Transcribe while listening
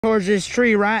towards this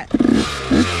tree, right?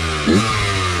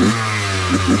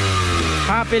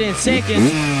 Pop it in second.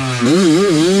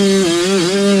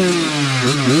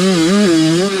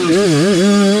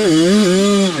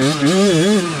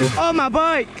 Oh, my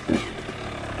bike!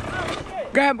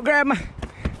 Grab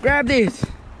this.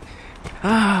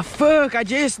 Ah, fuck! I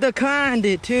just declined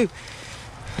it too.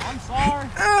 I'm sorry.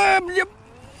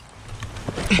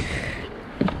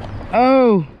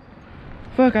 Oh,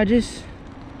 fuck! I just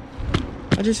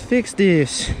fixed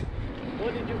this.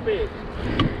 What did you fix?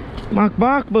 My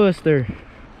blockbuster.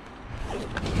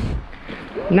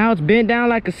 Now it's bent down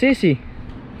like a sissy.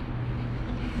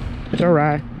 It's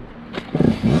alright.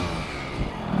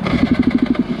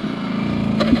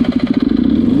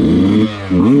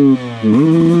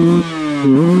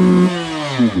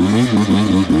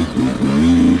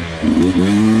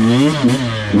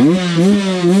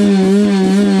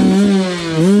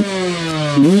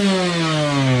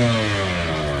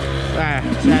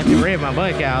 Just have to rev my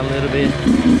bike out a little bit.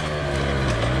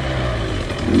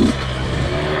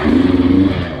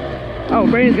 Oh,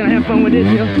 Braden's gonna have fun with this,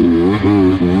 yo.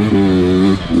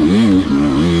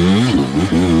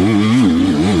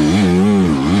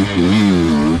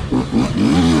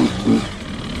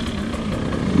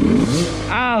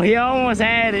 Oh, he almost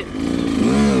had it.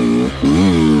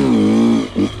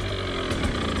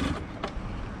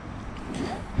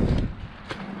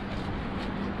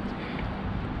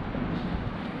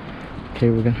 Okay,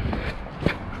 we're gonna.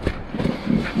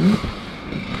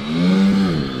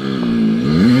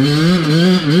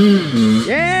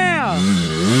 Yeah!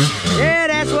 Yeah,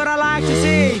 that's what I like to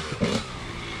see.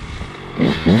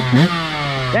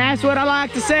 That's what I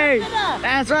like to say.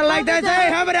 That's what I like to say.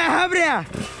 Habada.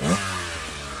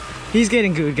 He's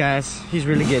getting good, guys. He's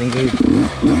really getting good.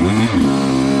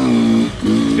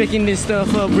 Picking this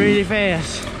stuff up really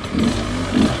fast.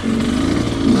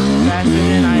 Faster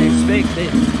than I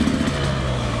expected.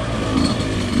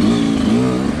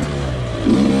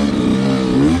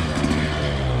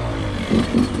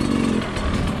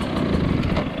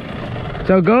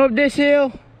 So go up this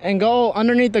hill and go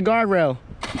underneath the guardrail.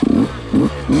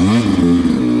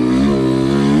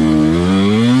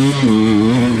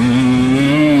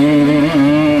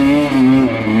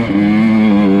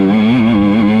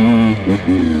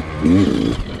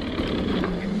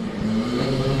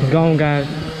 Keep going, guys.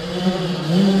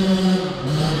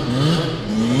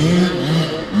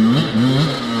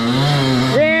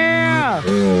 Yeah!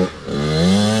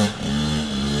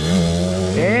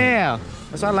 Yeah!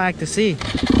 That's what I like to see.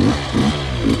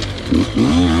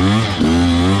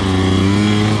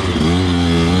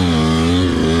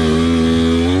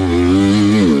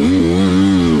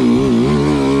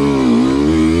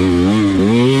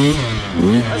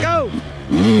 Let's go!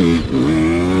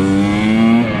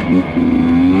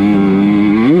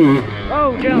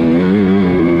 Oh, jump!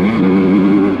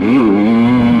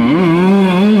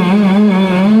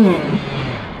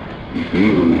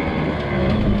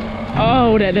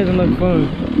 Oh, that doesn't look fun.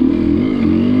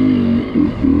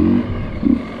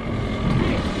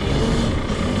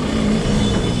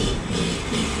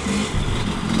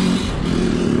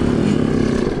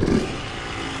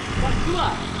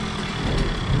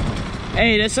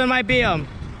 Hey, this one might be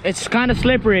it's kind of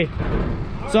slippery.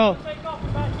 So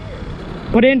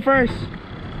put in first.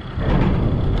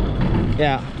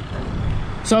 Yeah.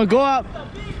 So go up.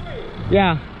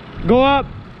 Yeah. Go up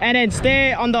and then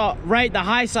stay on the right, the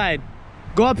high side.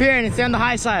 Go up here and stay on the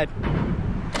high side.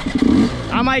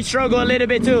 I might struggle a little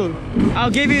bit too. I'll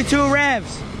give you 2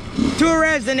 revs. 2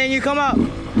 revs and then you come up.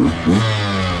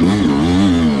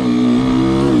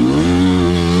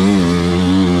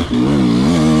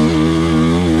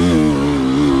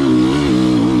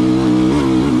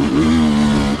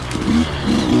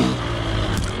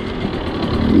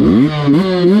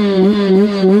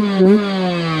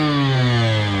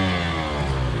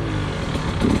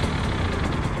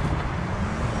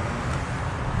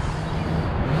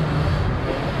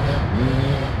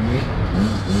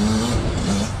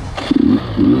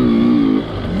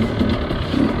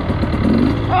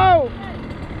 Oh!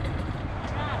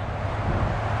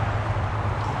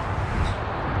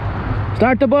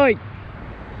 Start the bike.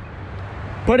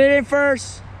 Put it in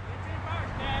first.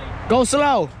 Go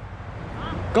slow.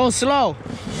 Go slow.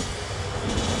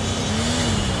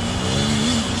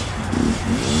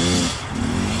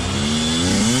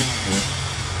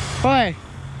 Boy,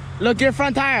 look your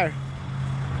front tire.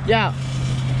 Yeah.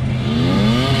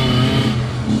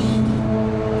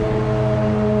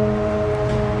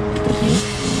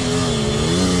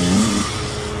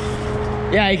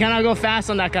 Yeah, you cannot go fast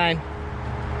on that kind.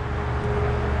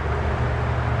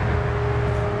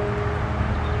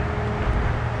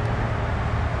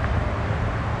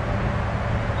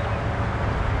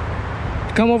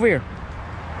 Come over here.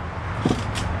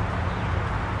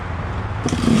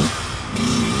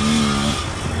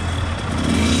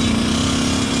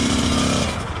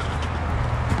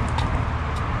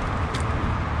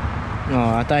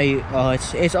 Oh, I thought you, oh,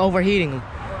 it's overheating.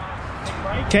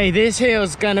 Okay, this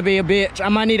hill's gonna be a bitch. I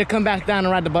might need to come back down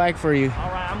and ride the bike for you.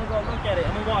 All right, I'm gonna go look at it.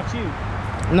 I'm gonna watch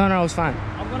you. No, it's fine.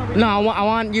 No, I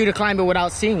want you to climb it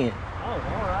without seeing it. Oh, all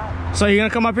right. So you're gonna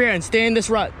come up here and stay in this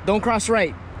rut. Don't cross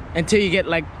right until you get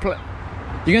like, you're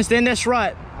gonna stay in this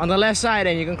rut on the left side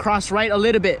and you can cross right a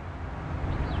little bit.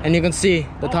 And you can see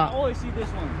the top. I always see this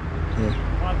one. Yeah.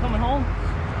 When I'm coming home.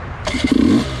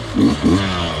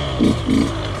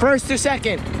 First to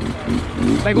second.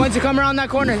 Like once you come around that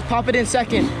corner, pop it in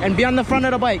second and be on the front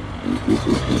of the bike.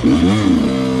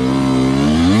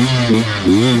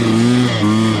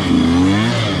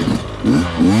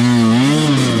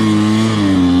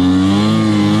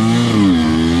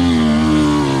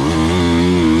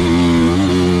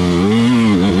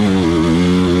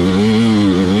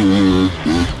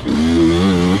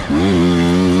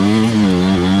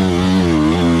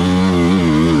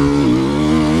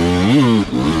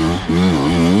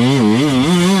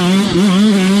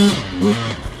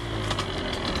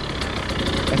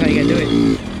 That's how you gotta do it.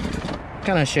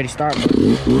 Kind of a shitty start, but.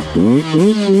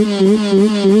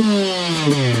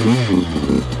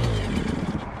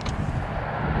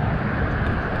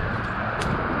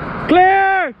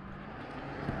 Clear!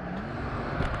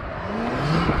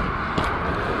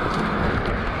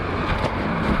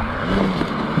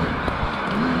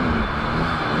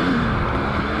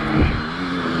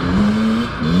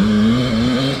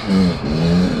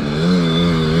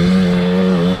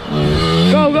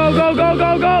 Go, go, go, go,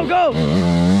 go, go, go!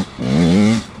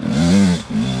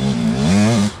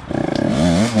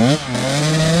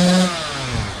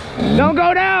 Don't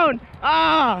go down!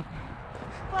 Ah!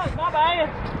 Fuck, my bad.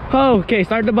 Oh, okay,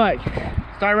 start the bike.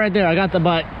 Start right there, I got the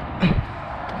bike.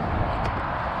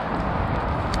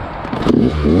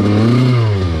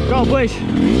 Go, push.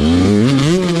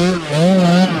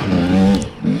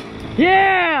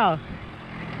 Yeah!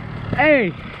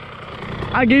 Hey,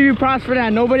 I'll give you props for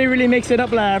that. Nobody really makes it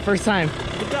up like that first time.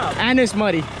 Good job. And it's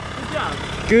muddy. Good job.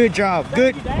 Good job.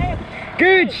 Good. Thank you, Dad.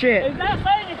 Good shit. Is that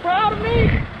saying you're proud of me?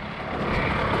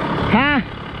 Huh?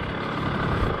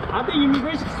 I think you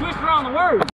switched around the words.